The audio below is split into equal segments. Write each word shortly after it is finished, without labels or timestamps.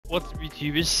What's up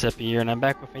YouTube, it's Seppi here and I'm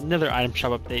back with another item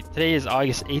shop update. Today is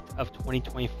August 8th of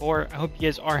 2024. I hope you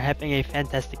guys are having a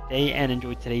fantastic day and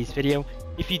enjoyed today's video.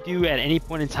 If you do at any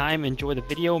point in time enjoy the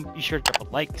video, be sure to drop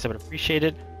a like because I would appreciate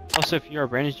it. Also, if you're a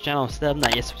brand new to the channel and still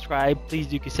not yet subscribed, please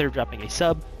do consider dropping a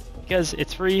sub because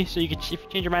it's free, so you can, if you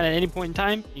change your mind at any point in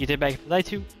time, you can take it back if you'd like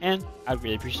to, and I'd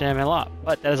really appreciate it a lot.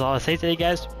 But that is all I'll say today,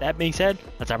 guys. With that being said,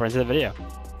 let's hop right into the video.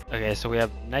 Okay, so we have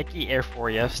Nike Air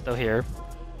 4 still here.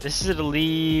 This is to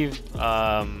leave this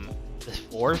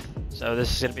 4th, so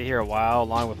this is gonna be here a while,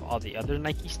 along with all the other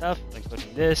Nike stuff,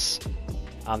 including this,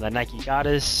 the Nike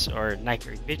Goddess or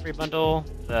Nike Victory bundle,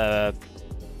 the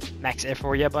Max Air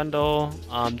 4 bundle,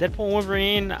 Deadpool and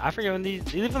Wolverine. I forget when they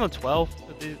leave on the 12th.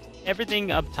 But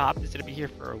everything up top is gonna be here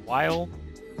for a while,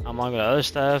 along with other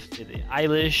stuff. The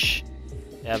Eilish,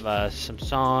 they have some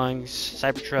songs,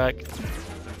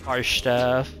 Cybertruck, car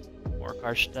stuff, more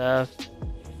car stuff.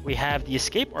 We have the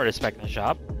Escape Artist back in the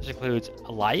shop. This includes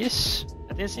Elias,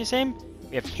 I think it's the same.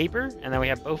 We have Caper, and then we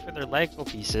have both of their Lego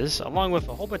pieces, along with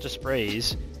a whole bunch of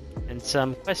sprays and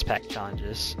some Quest Pack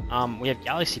challenges. We have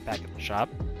Galaxy Pack in the shop,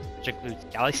 which includes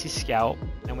Galaxy Scout,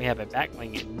 and we have a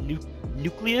Backbling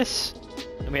Nucleus,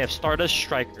 and we have Stardust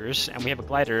Strikers, and we have a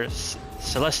Glider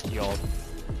Celestial.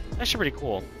 Actually pretty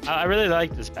cool. I really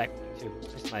like this Backbling too.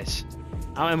 It's nice.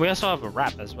 And we also have a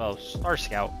wrap as well, Star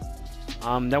Scout.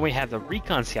 Then we have the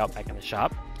Recon Scout back in the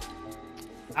shop.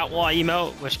 Outlaw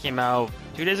emote, which came out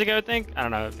 2 days ago, I think. I don't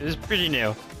know. It was pretty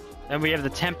new. Then we have the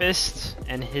Tempest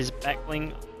and his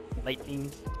Backbling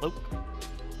Lightning Cloak.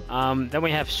 Then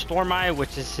we have Stormeye,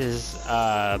 which is his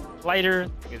glider.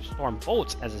 We have Storm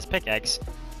Bolt as his pickaxe.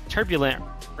 Turbulent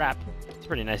wrap. It's a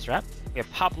pretty nice wrap. We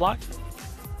have Pop Lock,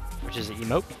 which is an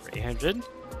emote for 800.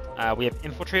 We have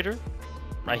Infiltrator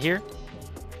right here.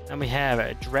 Then we have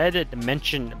a Dread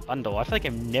Dimension Bundle. I feel like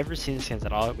I've never seen the skins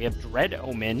at all. We have Dread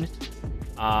Omen.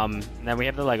 And then we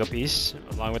have the Lego piece,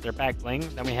 along with their back bling.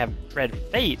 Then we have Dread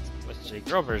Fate, which is a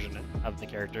girl version of the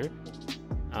character.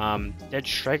 Dead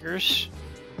Strikers.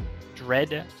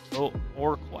 Dread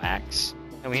Oracle Axe.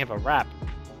 And we have a wrap.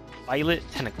 Violet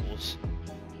Tentacles.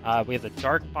 We have the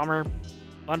Dark Bomber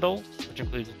Bundle, which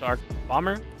includes Dark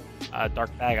Bomber,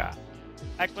 Dark Bag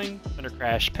Backbling, Thunder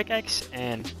Crash Pickaxe,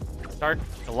 and Dark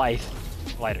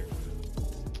Goliath Glider. You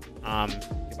can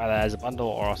buy that as a bundle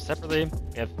or separately.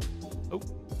 We have,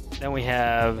 then we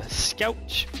have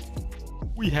Scout.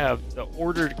 We have the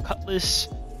Ordered Cutlass,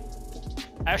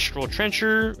 Astral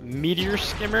Trencher, Meteor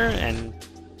Skimmer, and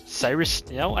Cyrus.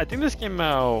 You know, I think this came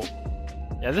out.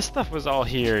 Yeah, this stuff was all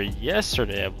here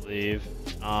yesterday, I believe.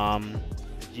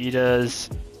 Vegeta's.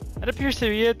 That appears to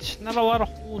be it. Not a lot of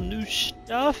whole new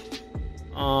stuff.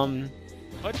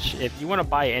 But if you want to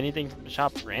buy anything from the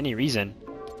shop for any reason,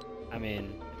 I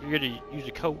mean, if you're going to use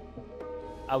a code,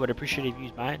 I would appreciate if you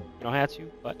use mine. You don't have to,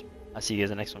 but I'll see you guys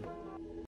in the next one.